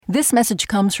This message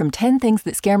comes from 10 Things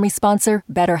That Scare Me sponsor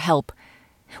BetterHelp.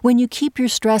 When you keep your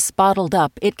stress bottled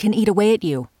up, it can eat away at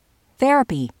you.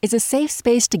 Therapy is a safe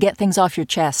space to get things off your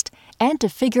chest and to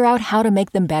figure out how to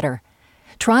make them better.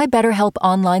 Try BetterHelp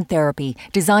Online Therapy,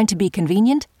 designed to be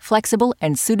convenient, flexible,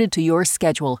 and suited to your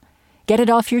schedule. Get it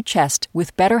off your chest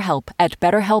with BetterHelp at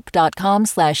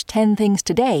betterhelp.com/10things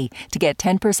today to get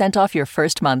 10% off your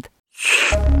first month.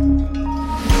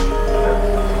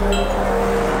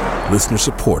 Listener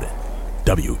supported.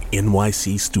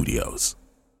 WNYC Studios.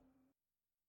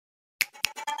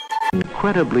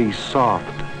 Incredibly soft,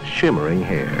 shimmering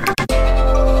hair.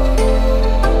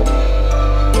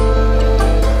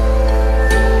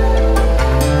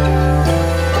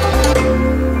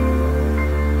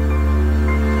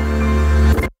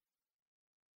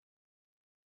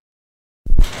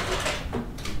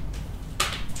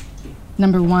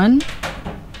 Number 1,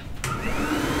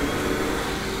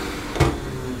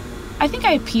 I think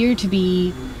I appear to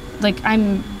be,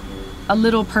 I'm a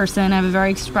little person. I have a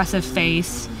very expressive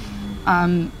face.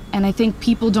 And I think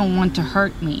people don't want to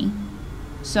hurt me.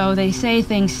 So they say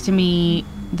things to me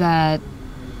that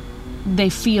they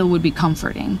feel would be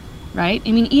comforting, right?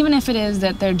 I mean, even if it is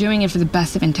that they're doing it for the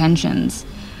best of intentions,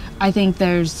 I think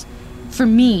for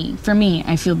me,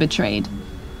 I feel betrayed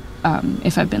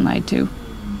if I've been lied to.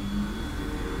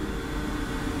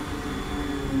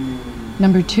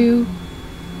 Number 2,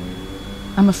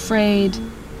 I'm afraid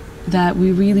that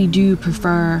we really do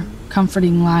prefer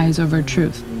comforting lies over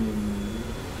truth.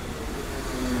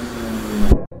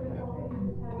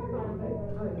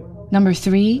 Number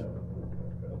 3,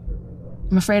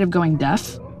 I'm afraid of going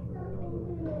deaf.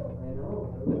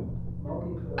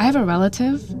 I have a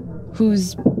relative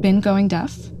who's been going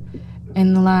deaf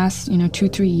in the last,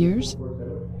 2-3 years.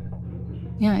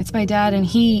 Yeah, it's my dad, and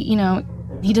he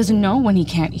doesn't know when he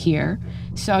can't hear.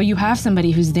 So you have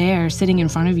somebody who's there sitting in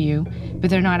front of you, but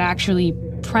they're not actually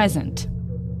present.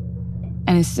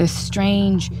 And it's this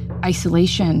strange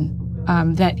isolation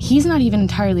that he's not even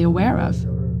entirely aware of.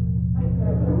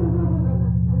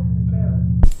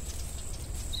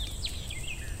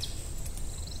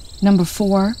 Number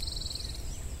 4,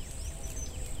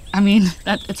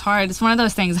 it's hard. It's one of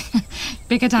those things.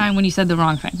 Pick a time when you said the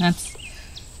wrong thing. That's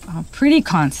pretty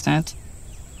constant.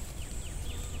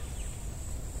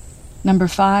 Number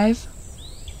 5,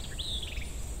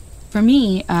 for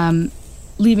me,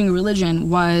 leaving religion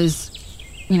was,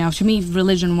 to me,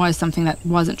 religion was something that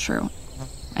wasn't true.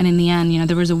 And in the end,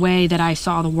 there was a way that I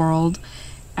saw the world.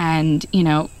 And,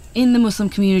 in the Muslim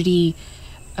community,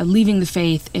 leaving the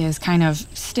faith is kind of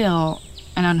still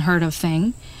an unheard of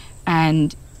thing.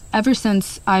 And ever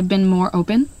since I've been more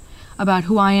open about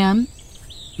who I am,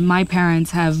 my parents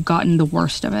have gotten the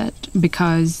worst of it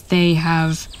because they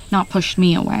have not pushed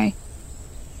me away.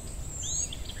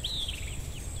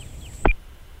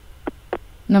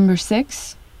 Number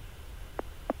 6.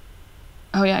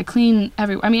 Oh yeah, I clean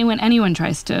everywhere. When anyone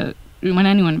visits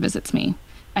me,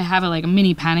 I have a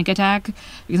mini panic attack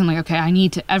because I'm like, okay,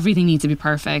 everything needs to be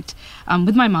perfect.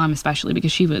 With my mom especially,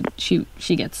 because she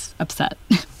gets upset.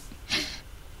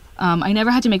 I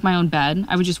never had to make my own bed.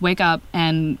 I would just wake up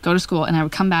and go to school, and I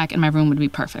would come back and my room would be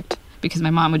perfect because my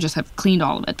mom would just have cleaned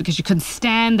all of it because she couldn't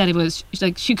stand that it was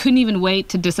she couldn't even wait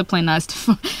to discipline us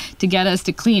to get us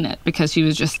to clean it because she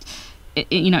was just,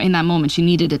 in that moment, she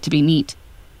needed it to be neat.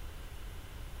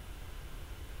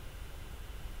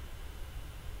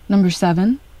 Number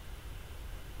 7,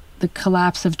 the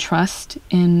collapse of trust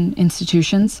in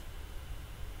institutions.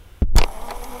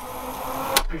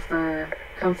 Prefer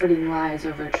comforting lies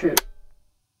over truth.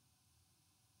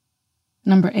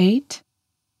 Number 8,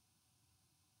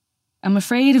 I'm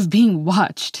afraid of being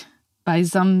watched by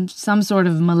some sort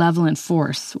of malevolent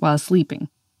force while sleeping.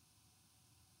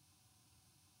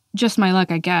 Just my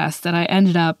luck, I guess, that I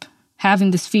ended up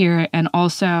having this fear and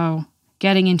also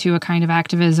getting into a kind of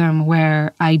activism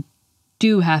where I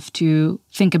do have to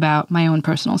think about my own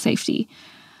personal safety,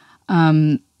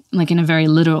 in a very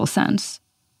literal sense.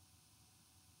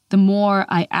 The more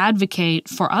I advocate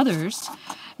for others,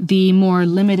 the more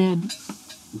limited...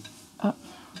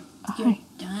 You're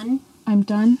done? I'm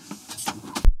done.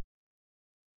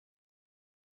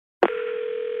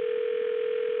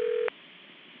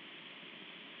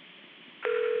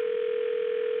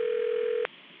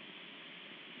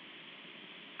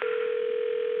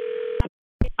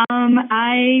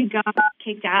 I got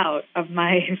kicked out of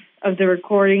the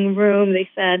recording room. They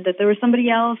said that there was somebody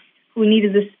else who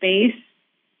needed the space.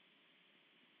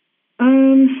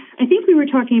 I think we were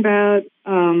talking about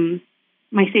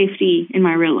my safety in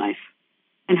my real life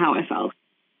and how I felt.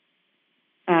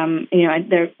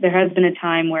 There has been a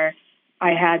time where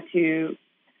I had to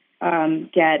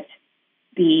get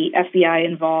the FBI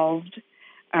involved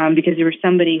because there was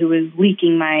somebody who was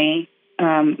leaking my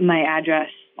address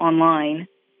online.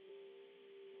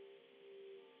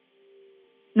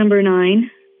 Number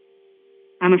 9,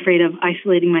 I'm afraid of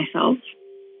isolating myself.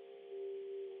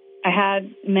 I had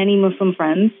many Muslim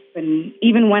friends, and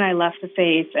even when I left the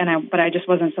faith, but I just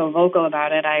wasn't so vocal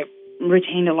about it, I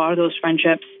retained a lot of those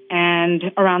friendships.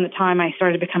 And around the time I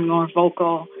started becoming more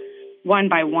vocal, one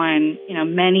by one,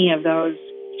 many of those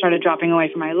started dropping away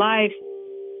from my life.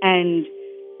 And,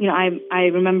 I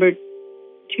remember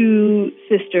 2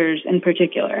 sisters in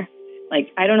particular.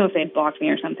 Like, I don't know if they'd blocked me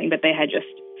or something, but they had just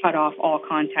cut off all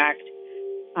contact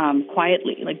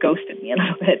quietly, like ghosted me a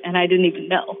little bit, and I didn't even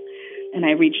know. And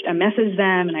I messaged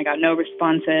them, and I got no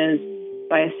responses.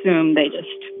 So I assume they just,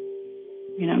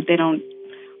 they don't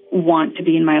want to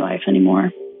be in my life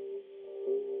anymore.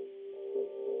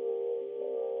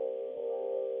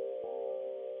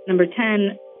 Number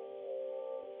 10,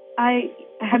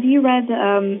 have you read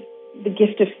The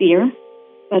Gift of Fear,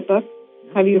 that book?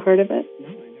 Have you heard of it? No,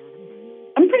 I never heard of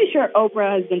it. I'm pretty sure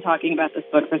Oprah has been talking about this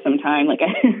book for some time. Like,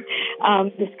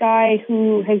 this guy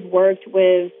who has worked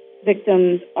with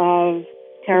victims of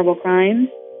terrible crimes,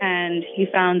 and he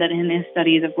found that in his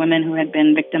studies of women who had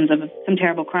been victims of some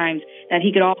terrible crimes, that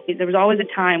there was always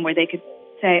a time where they could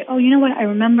say, oh, you know what, I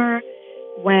remember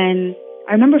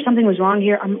something was wrong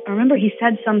here. I remember he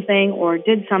said something or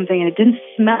did something and it didn't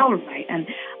smell right. And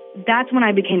that's when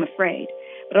I became afraid.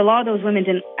 But a lot of those women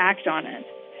didn't act on it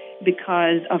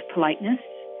because of politeness,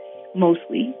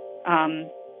 mostly.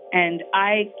 And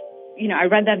I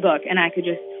read that book and I could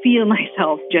just feel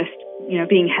myself just,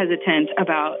 being hesitant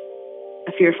about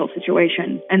a fearful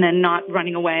situation and then not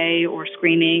running away or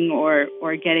screaming or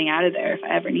getting out of there if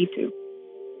I ever need to.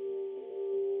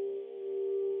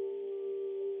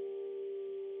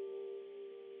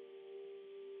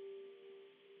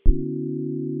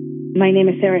 My name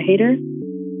is Sarah Hayter,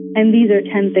 and these are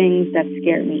 10 things that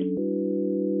scare me.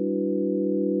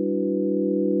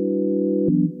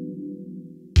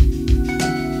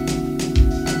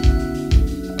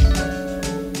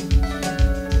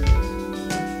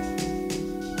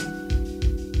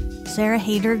 Sarah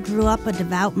Hayter grew up a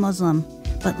devout Muslim,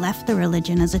 but left the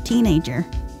religion as a teenager.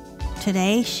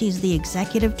 Today, she's the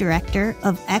executive director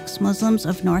of Ex-Muslims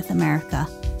of North America,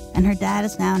 and her dad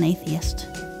is now an atheist.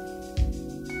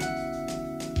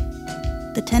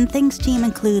 The 10 Things team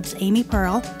includes Amy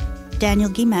Pearl, Daniel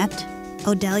Guillemette,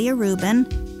 Odelia Rubin,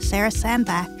 Sarah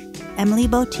Sandbach, Emily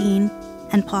Botine,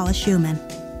 and Paula Schumann.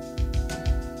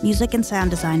 Music and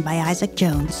sound design by Isaac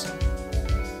Jones.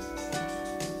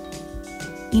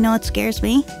 You know what scares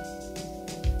me?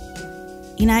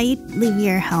 You know how you leave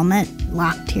your helmet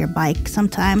locked to your bike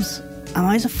sometimes? I'm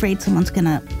always afraid someone's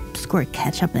gonna squirt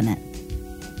ketchup in it.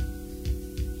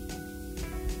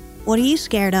 What are you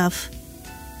scared of?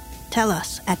 Tell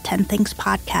us at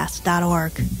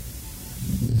 10thingspodcast.org.